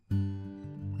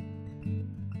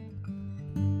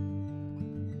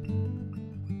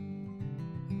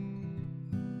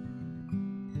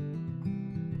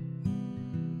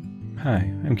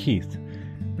Hi, I'm Keith,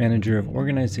 Manager of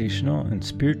Organizational and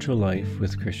Spiritual Life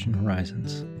with Christian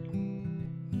Horizons.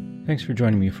 Thanks for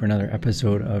joining me for another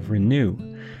episode of Renew,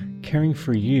 caring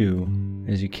for you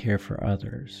as you care for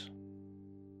others.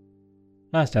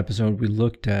 Last episode, we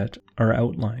looked at our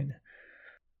outline.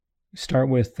 We start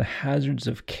with the hazards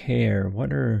of care.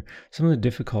 What are some of the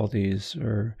difficulties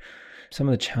or some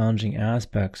of the challenging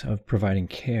aspects of providing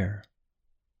care?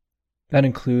 That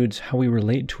includes how we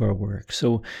relate to our work.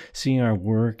 So seeing our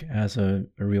work as a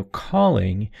real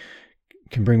calling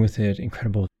can bring with it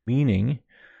incredible meaning,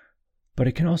 but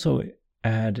it can also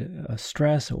add a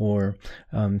stress or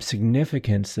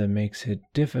significance that makes it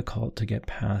difficult to get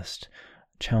past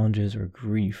challenges or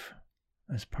grief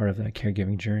as part of that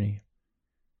caregiving journey.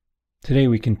 Today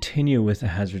we continue with the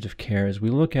hazards of care as we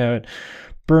look at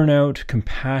burnout,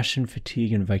 compassion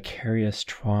fatigue, and vicarious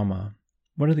trauma.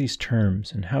 What are these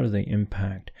terms and how do they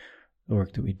impact the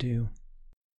work that we do?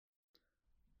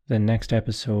 The next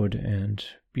episode and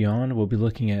beyond, we'll be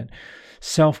looking at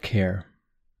self-care.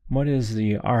 What is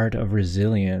the art of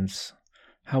resilience?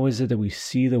 How is it that we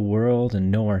see the world and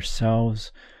know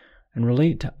ourselves and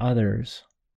relate to others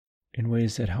in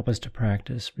ways that help us to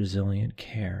practice resilient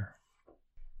care?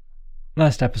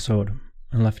 Last episode,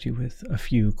 I left you with a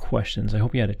few questions. I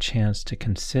hope you had a chance to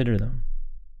consider them.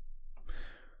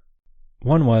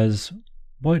 One was,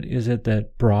 what is it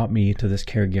that brought me to this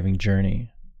caregiving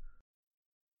journey?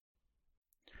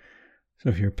 So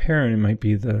if you're a parent, it might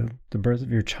be the birth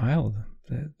of your child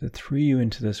that threw you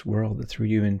into this world, that threw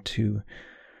you into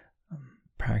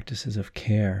practices of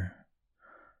care.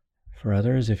 For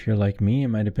others, if you're like me, it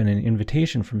might have been an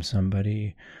invitation from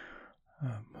somebody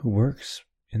who works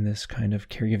in this kind of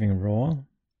caregiving role.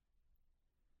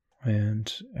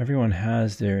 And everyone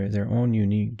has their own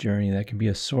unique journey that can be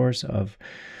a source of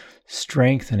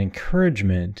strength and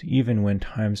encouragement, even when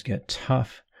times get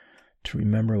tough, to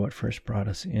remember what first brought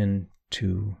us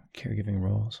into caregiving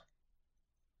roles.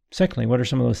 Secondly, what are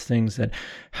some of those things that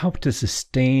help to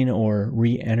sustain or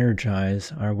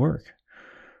re-energize our work?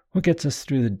 What gets us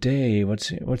through the day?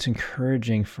 What's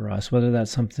encouraging for us, whether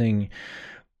that's something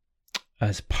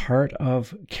as part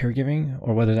of caregiving,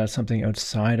 or whether that's something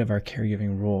outside of our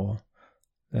caregiving role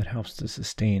that helps to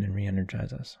sustain and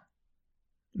re-energize us.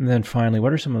 And then finally,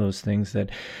 what are some of those things that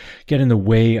get in the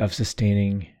way of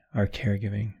sustaining our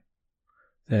caregiving,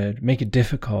 that make it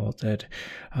difficult, that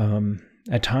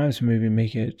at times maybe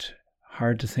make it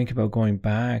hard to think about going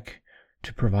back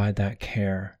to provide that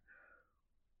care?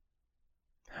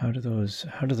 How do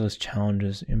those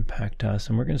challenges impact us?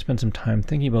 And we're going to spend some time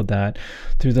thinking about that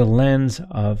through the lens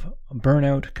of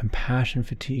burnout, compassion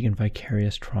fatigue, and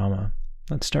vicarious trauma.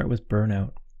 Let's start with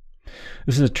burnout.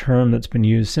 This is a term that's been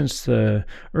used since the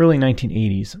early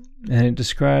 1980s, and it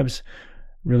describes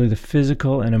really the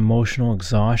physical and emotional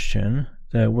exhaustion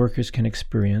that workers can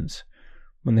experience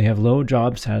when they have low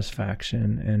job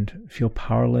satisfaction and feel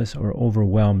powerless or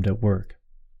overwhelmed at work.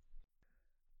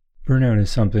 Burnout is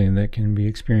something that can be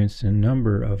experienced in a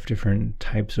number of different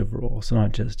types of roles,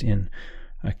 not just in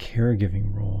a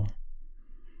caregiving role.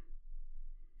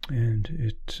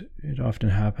 And it often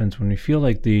happens when we feel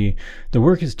like the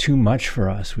work is too much for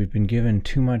us. We've been given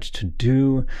too much to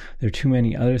do. There are too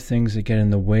many other things that get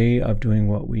in the way of doing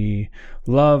what we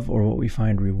love or what we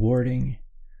find rewarding.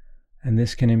 And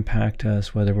this can impact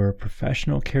us whether we're a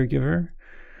professional caregiver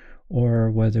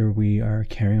or whether we are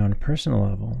caring on a personal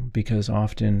level, because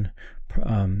often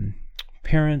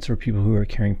parents or people who are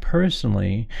caring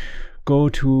personally go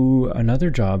to another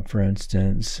job, for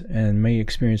instance, and may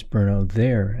experience burnout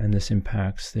there, and this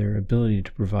impacts their ability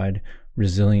to provide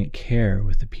resilient care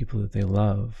with the people that they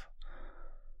love.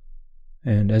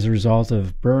 And as a result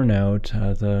of burnout,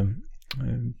 the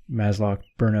Maslow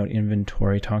Burnout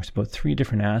Inventory talks about 3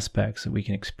 different aspects that we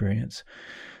can experience.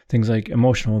 Things like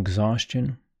emotional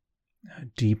exhaustion,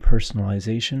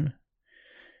 depersonalization,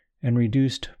 and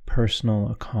reduced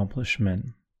personal accomplishment.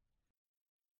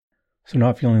 So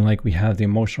not feeling like we have the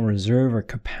emotional reserve or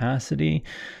capacity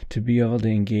to be able to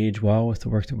engage well with the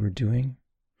work that we're doing.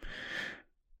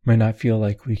 Might not feel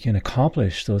like we can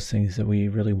accomplish those things that we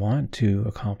really want to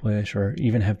accomplish, or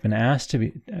even have been asked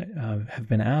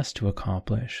to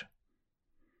accomplish.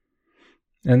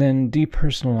 And then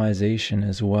depersonalization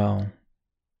as well.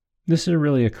 This is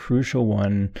really a crucial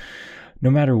one. No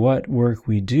matter what work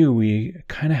we do, we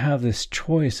kind of have this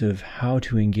choice of how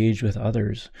to engage with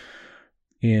others.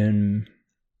 In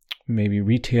maybe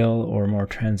retail or more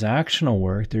transactional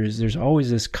work, there's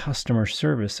always this customer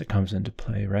service that comes into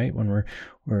play, right? When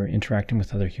we're interacting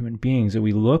with other human beings, that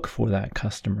we look for that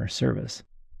customer service.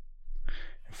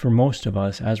 For most of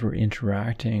us, as we're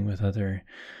interacting with other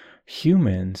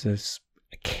humans,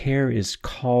 care is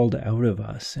called out of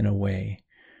us in a way.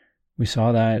 We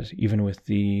saw that even with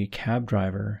the cab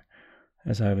driver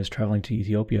as I was traveling to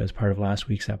Ethiopia as part of last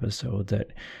week's episode, that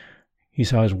he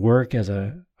saw his work as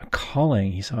a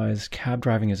calling. He saw his cab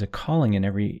driving as a calling, and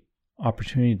every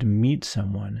opportunity to meet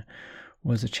someone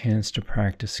was a chance to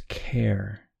practice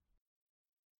care.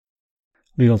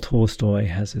 Leo Tolstoy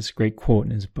has this great quote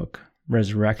in his book,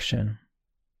 Resurrection.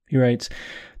 He writes,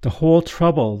 "The whole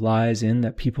trouble lies in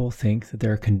that people think that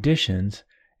there are conditions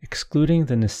excluding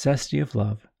the necessity of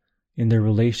love in their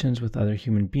relations with other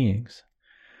human beings.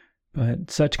 But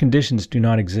such conditions do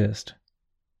not exist.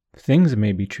 Things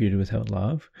may be treated without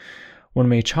love. One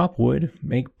may chop wood,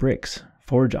 make bricks,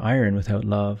 forge iron without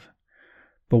love.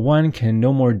 But one can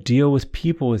no more deal with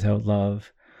people without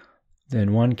love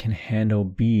than one can handle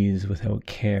bees without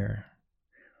care."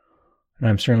 And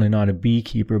I'm certainly not a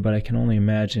beekeeper, but I can only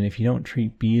imagine if you don't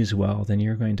treat bees well, then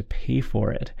you're going to pay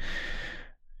for it.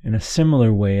 In a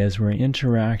similar way, as we're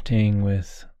interacting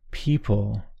with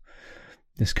people,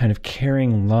 this kind of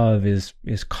caring love is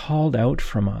called out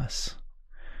from us,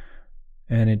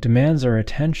 and it demands our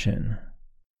attention.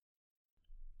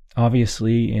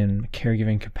 Obviously in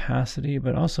caregiving capacity,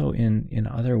 but also in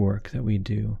other work that we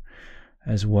do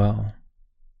as well.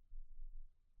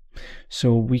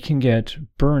 So we can get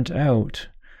burnt out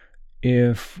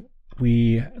if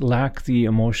we lack the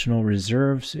emotional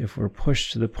reserves, if we're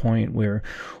pushed to the point where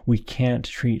we can't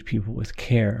treat people with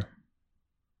care.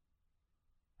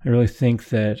 I really think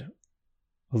that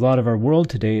a lot of our world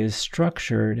today is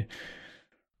structured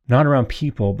not around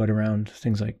people, but around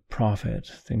things like profit,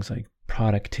 things like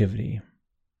productivity.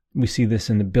 We see this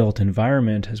in the built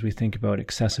environment as we think about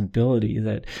accessibility,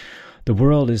 that the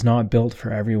world is not built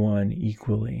for everyone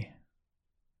equally.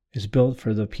 It's built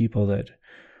for the people that,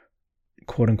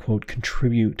 quote unquote,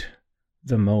 contribute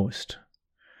the most,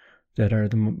 that are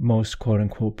the most, quote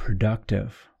unquote,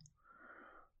 productive.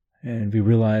 And we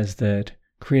realize that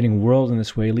creating a world in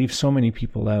this way leaves so many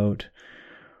people out,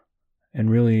 and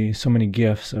really so many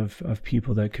gifts of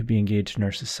people that could be engaged in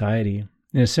our society.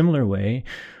 In a similar way,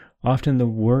 often the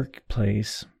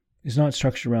workplace is not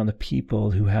structured around the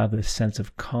people who have this sense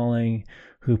of calling,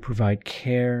 who provide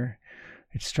care.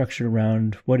 It's structured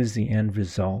around what is the end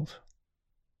result.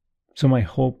 So my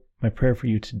hope, my prayer for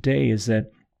you today is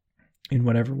that in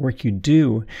whatever work you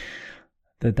do,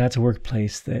 that's a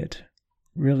workplace that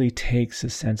really takes a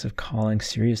sense of calling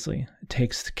seriously. It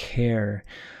takes the care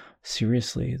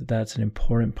seriously. That's an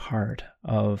important part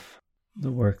of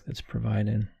the work that's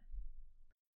provided.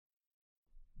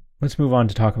 Let's move on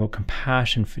to talk about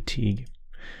compassion fatigue.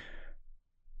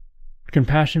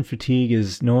 Compassion fatigue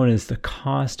is known as the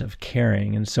cost of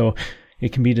caring, and so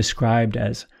it can be described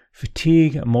as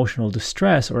fatigue, emotional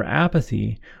distress, or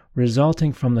apathy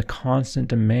resulting from the constant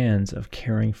demands of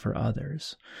caring for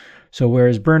others. So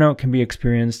whereas burnout can be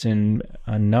experienced in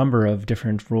a number of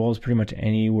different roles, pretty much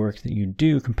any work that you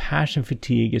do, compassion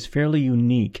fatigue is fairly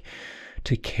unique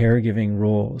to caregiving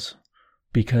roles,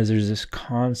 because there's this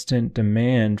constant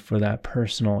demand for that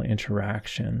personal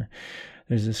interaction.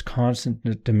 There's this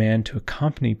constant demand to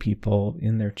accompany people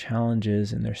in their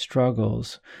challenges, in their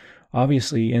struggles,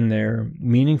 obviously in their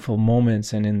meaningful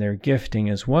moments and in their gifting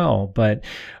as well. But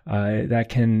that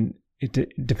can,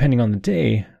 depending on the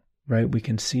day, right, we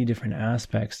can see different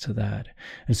aspects to that.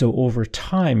 And so over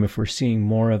time, if we're seeing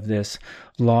more of this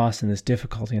loss and this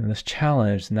difficulty and this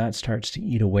challenge, then that starts to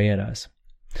eat away at us.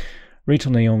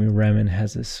 Rachel Naomi Remen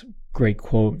has this great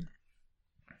quote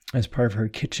as part of her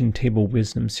Kitchen Table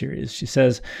Wisdom series. She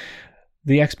says,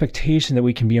 "The expectation that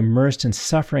we can be immersed in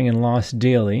suffering and loss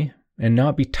daily and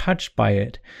not be touched by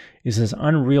it is as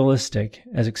unrealistic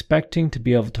as expecting to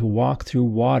be able to walk through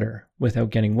water without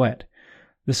getting wet.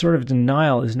 This sort of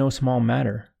denial is no small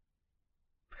matter."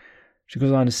 She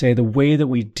goes on to say, "The way that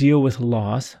we deal with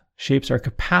loss shapes our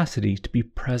capacity to be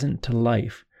present to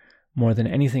life more than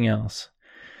anything else.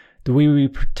 The way we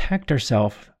protect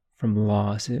ourselves from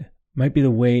loss, it might be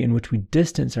the way in which we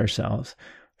distance ourselves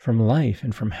from life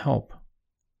and from help.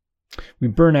 We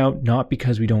burn out not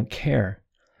because we don't care,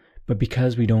 but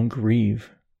because we don't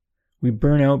grieve. We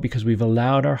burn out because we've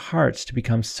allowed our hearts to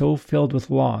become so filled with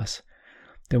loss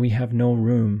that we have no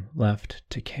room left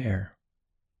to care."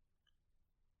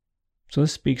 So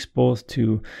this speaks both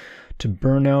to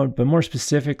burnout, but more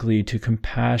specifically to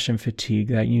compassion fatigue,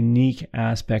 that unique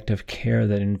aspect of care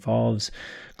that involves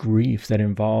grief, that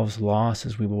involves loss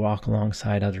as we walk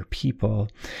alongside other people.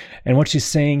 And what she's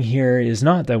saying here is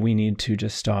not that we need to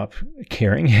just stop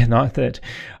caring, not that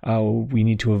we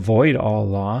need to avoid all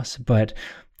loss, but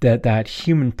that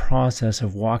human process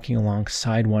of walking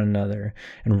alongside one another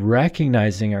and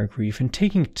recognizing our grief and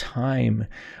taking time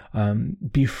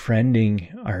befriending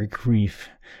our grief.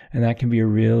 And that can be a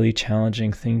really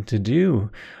challenging thing to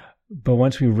do. But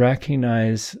once we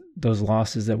recognize those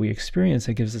losses that we experience,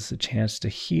 it gives us a chance to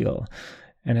heal.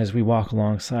 And as we walk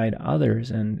alongside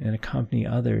others and accompany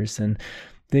others, then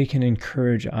they can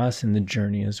encourage us in the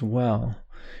journey as well.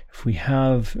 If we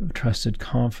have trusted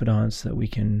confidants that we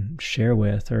can share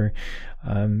with, or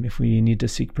if we need to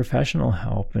seek professional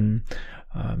help, and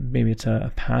maybe it's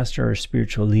a pastor or a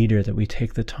spiritual leader, that we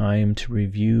take the time to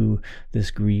review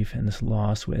this grief and this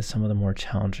loss with some of the more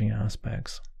challenging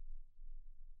aspects.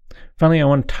 Finally, I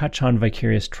want to touch on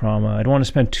vicarious trauma. I don't want to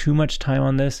spend too much time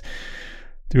on this.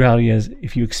 The reality is,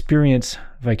 if you experience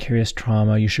vicarious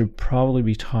trauma, you should probably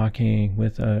be talking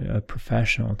with a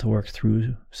professional to work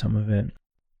through some of it.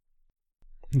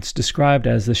 It's described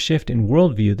as the shift in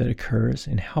worldview that occurs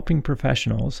in helping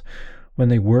professionals when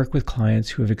they work with clients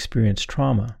who have experienced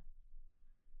trauma.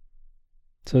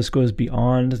 So this goes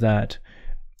beyond that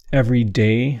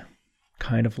everyday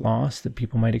kind of loss that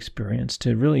people might experience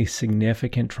to really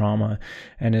significant trauma.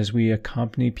 And as we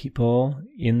accompany people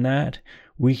in that,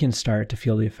 we can start to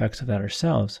feel the effects of that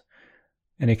ourselves.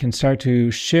 And it can start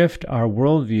to shift our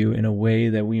worldview in a way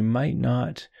that we might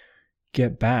not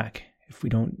get back if we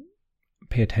don't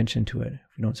pay attention to it,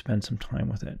 if we don't spend some time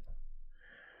with it.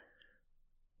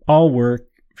 All work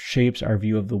shapes our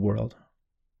view of the world.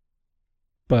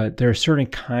 But there are certain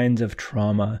kinds of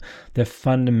trauma that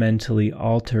fundamentally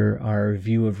alter our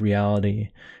view of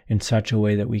reality in such a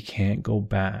way that we can't go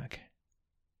back.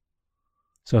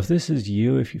 So if this is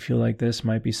you, if you feel like this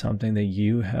might be something that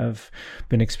you have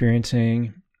been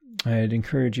experiencing, I'd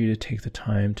encourage you to take the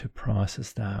time to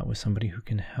process that with somebody who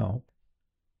can help.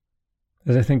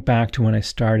 As I think back to when I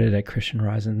started at Christian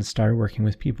Horizons and started working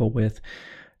with people with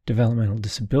developmental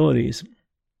disabilities,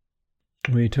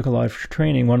 we took a lot of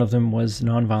training. One of them was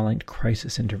nonviolent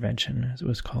crisis intervention, as it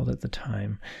was called at the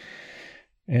time.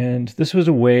 And this was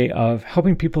a way of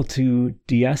helping people to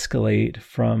de-escalate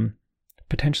from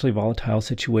potentially volatile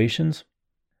situations.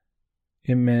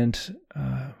 It meant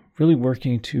really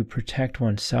working to protect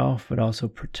oneself, but also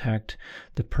protect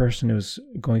the person who was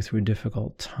going through a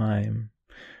difficult time,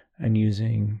 and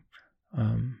using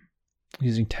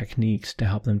techniques to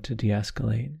help them to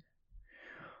de-escalate.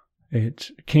 It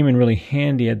came in really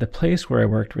handy at the place where I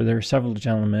worked, where there were several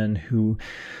gentlemen who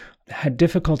had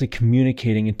difficulty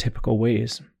communicating in typical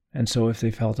ways. And so if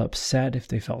they felt upset, if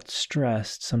they felt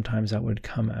stressed, sometimes that would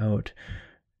come out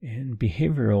in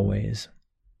behavioral ways,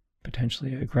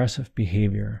 potentially aggressive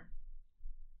behavior.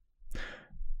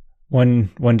 One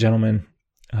gentleman,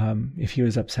 if he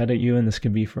was upset at you, and this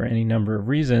could be for any number of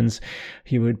reasons,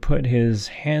 he would put his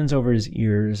hands over his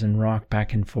ears and rock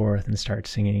back and forth and start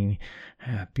singing,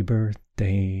 "Happy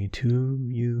birthday to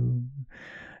you."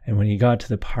 And when he got to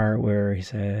the part where he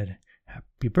said,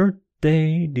 "Happy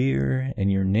birthday, dear,"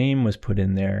 and your name was put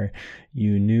in there,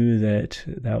 you knew that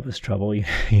that was trouble. You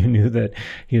knew that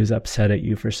he was upset at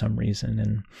you for some reason,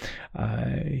 and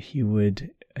he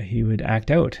would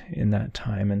act out in that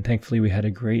time. And thankfully we had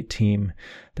a great team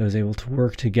that was able to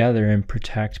work together and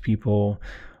protect people,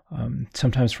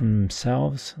 sometimes from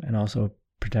themselves, and also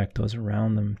protect those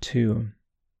around them too.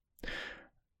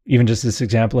 Even just this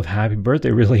example of happy birthday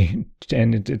really,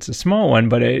 and it's a small one,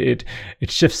 but it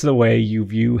shifts the way you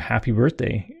view happy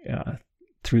birthday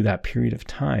through that period of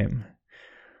time.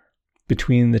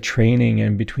 Between the training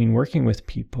and between working with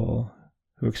people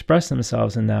who express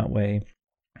themselves in that way,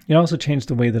 it also changed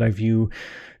the way that I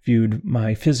viewed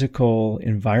my physical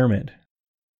environment.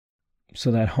 So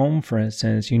that home, for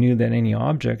instance, you knew that any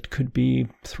object could be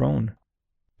thrown.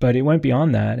 But it went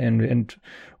beyond that. And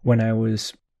when I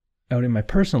was out in my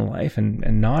personal life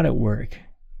and not at work,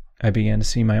 I began to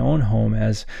see my own home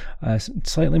as a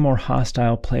slightly more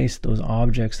hostile place, those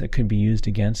objects that could be used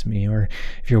against me. Or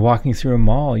if you're walking through a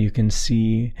mall, you can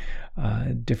see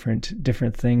different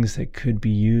things that could be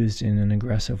used in an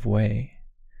aggressive way.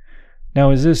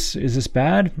 Now, is this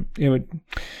bad?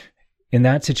 In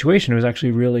that situation, it was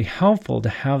actually really helpful to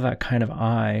have that kind of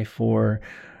eye for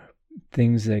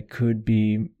things that could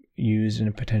be used in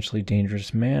a potentially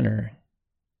dangerous manner.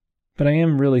 But I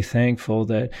am really thankful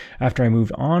that after I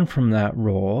moved on from that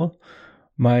role,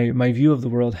 my view of the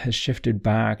world has shifted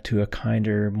back to a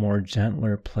kinder, more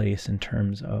gentler place in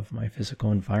terms of my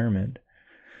physical environment.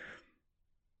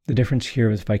 The difference here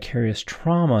with vicarious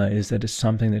trauma is that it's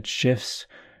something that shifts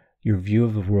your view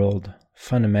of the world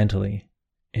fundamentally,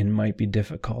 and might be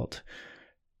difficult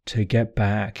to get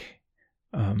back,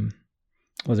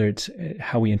 whether it's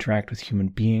how we interact with human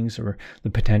beings or the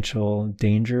potential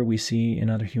danger we see in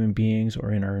other human beings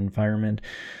or in our environment,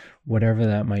 whatever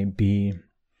that might be.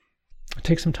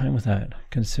 Take some time with that,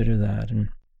 consider that. And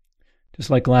Just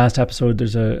like last episode,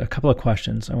 there's a couple of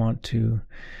questions I want to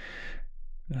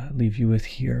leave you with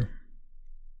here.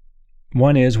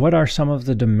 One is, what are some of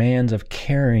the demands of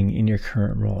caring in your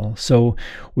current role? So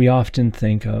we often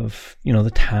think of,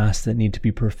 the tasks that need to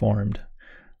be performed.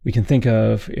 We can think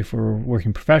of, if we're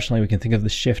working professionally, we can think of the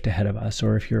shift ahead of us.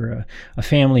 Or if you're a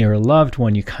family or a loved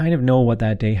one, you kind of know what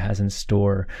that day has in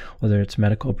store, whether it's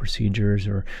medical procedures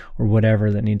or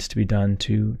whatever that needs to be done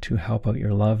to help out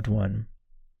your loved one.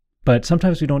 But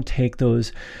sometimes we don't take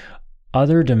those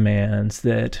other demands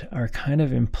that are kind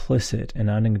of implicit and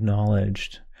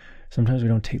unacknowledged. Sometimes we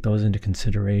don't take those into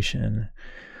consideration.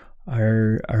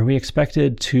 Are we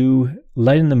expected to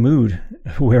lighten the mood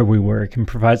where we work and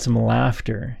provide some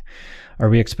laughter? Are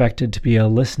we expected to be a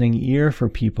listening ear for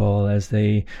people as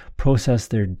they process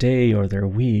their day or their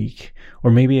week? Or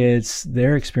maybe it's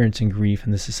they're experiencing grief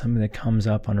and this is something that comes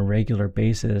up on a regular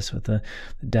basis with the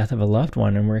death of a loved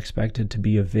one, and we're expected to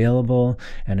be available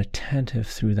and attentive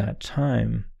through that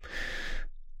time.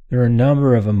 There are a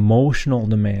number of emotional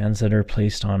demands that are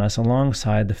placed on us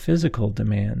alongside the physical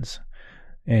demands.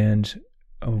 And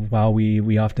while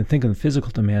we often think of the physical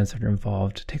demands that are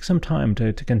involved, take some time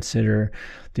to consider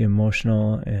the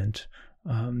emotional and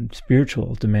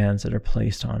spiritual demands that are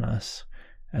placed on us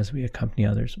as we accompany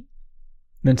others.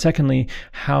 Then secondly,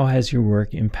 how has your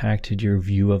work impacted your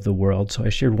view of the world? So I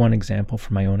shared one example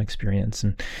from my own experience,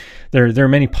 and there are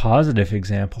many positive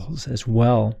examples as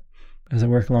well. As I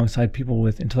work alongside people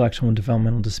with intellectual and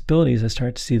developmental disabilities, I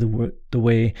start to see the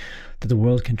way that the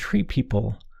world can treat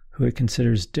people who it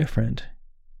considers different,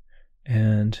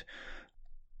 and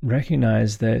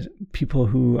recognize that people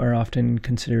who are often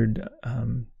considered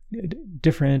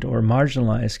different or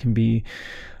marginalized can be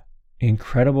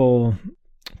incredible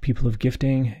people of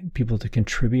gifting, people to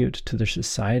contribute to their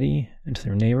society and to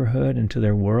their neighborhood and to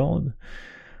their world.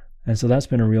 And so that's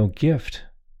been a real gift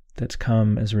that's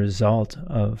come as a result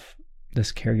of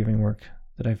this caregiving work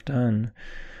that I've done.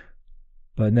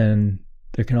 But then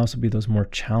there can also be those more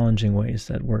challenging ways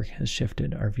that work has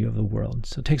shifted our view of the world.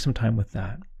 So take some time with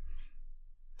that.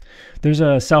 There's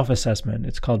a self-assessment.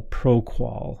 It's called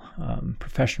ProQual,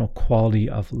 Professional Quality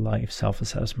of Life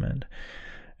Self-Assessment.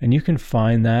 And you can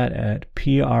find that at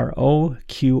proqol.org.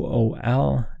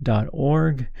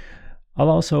 I'll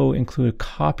also include a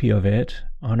copy of it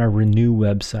on our Renew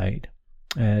website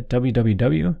at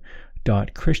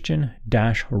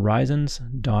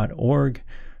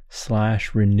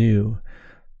www.christian-horizons.org/renew.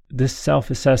 This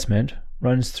self-assessment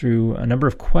runs through a number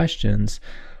of questions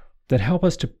that help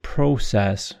us to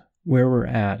process where we're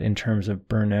at in terms of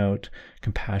burnout,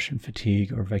 compassion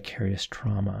fatigue, or vicarious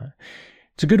trauma.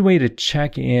 It's a good way to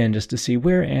check in just to see,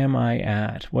 where am I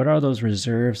at? What are those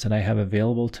reserves that I have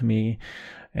available to me?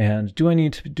 And do I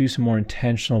need to do some more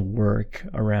intentional work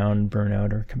around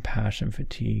burnout or compassion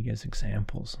fatigue as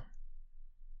examples?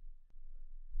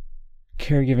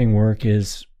 Caregiving work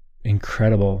is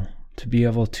incredible, to be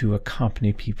able to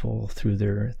accompany people through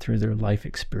their life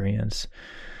experience,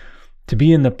 to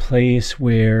be in the place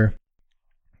where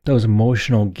those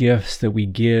emotional gifts that we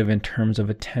give in terms of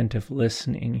attentive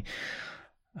listening,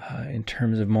 in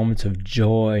terms of moments of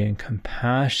joy and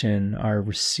compassion, are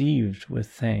received with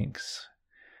thanks.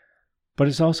 But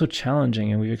it's also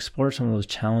challenging, and we've explored some of those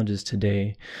challenges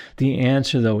today. The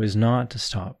answer, though, is not to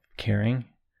stop caring.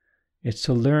 It's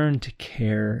to learn to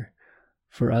care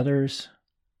for others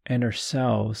and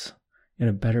ourselves in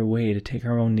a better way, to take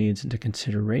our own needs into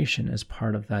consideration as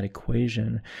part of that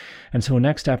equation. And so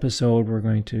next episode, we're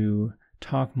going to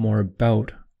talk more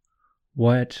about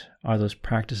what are those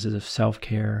practices of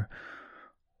self-care,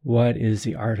 what is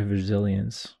the art of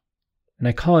resilience. And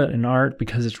I call it an art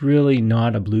because it's really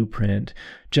not a blueprint.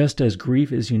 Just as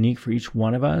grief is unique for each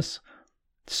one of us,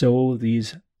 so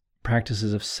these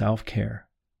practices of self-care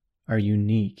are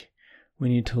unique. We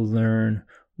need to learn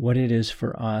what it is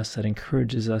for us that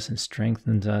encourages us and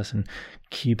strengthens us and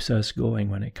keeps us going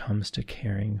when it comes to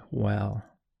caring well.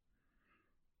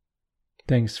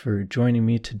 Thanks for joining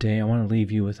me today. I want to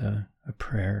leave you with a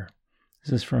prayer.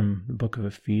 This is from the book of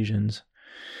Ephesians.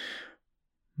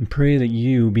 And pray that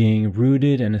you, being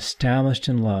rooted and established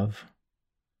in love,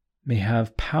 may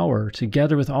have power,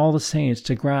 together with all the saints,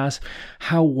 to grasp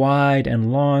how wide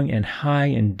and long and high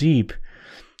and deep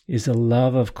is the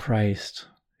love of Christ,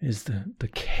 is the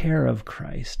care of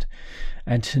Christ,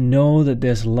 and to know that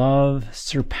this love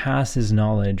surpasses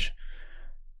knowledge,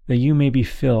 that you may be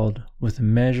filled with a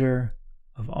measure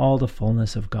of all the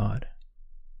fullness of God.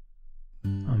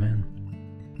 Amen.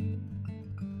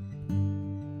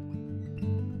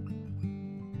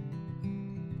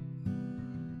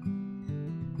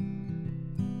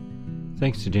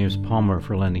 Thanks to James Palmer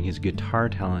for lending his guitar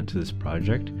talent to this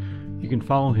project. You can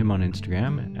follow him on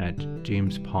Instagram at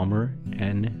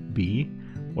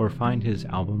JamesPalmerNB or find his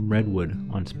album Redwood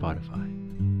on Spotify.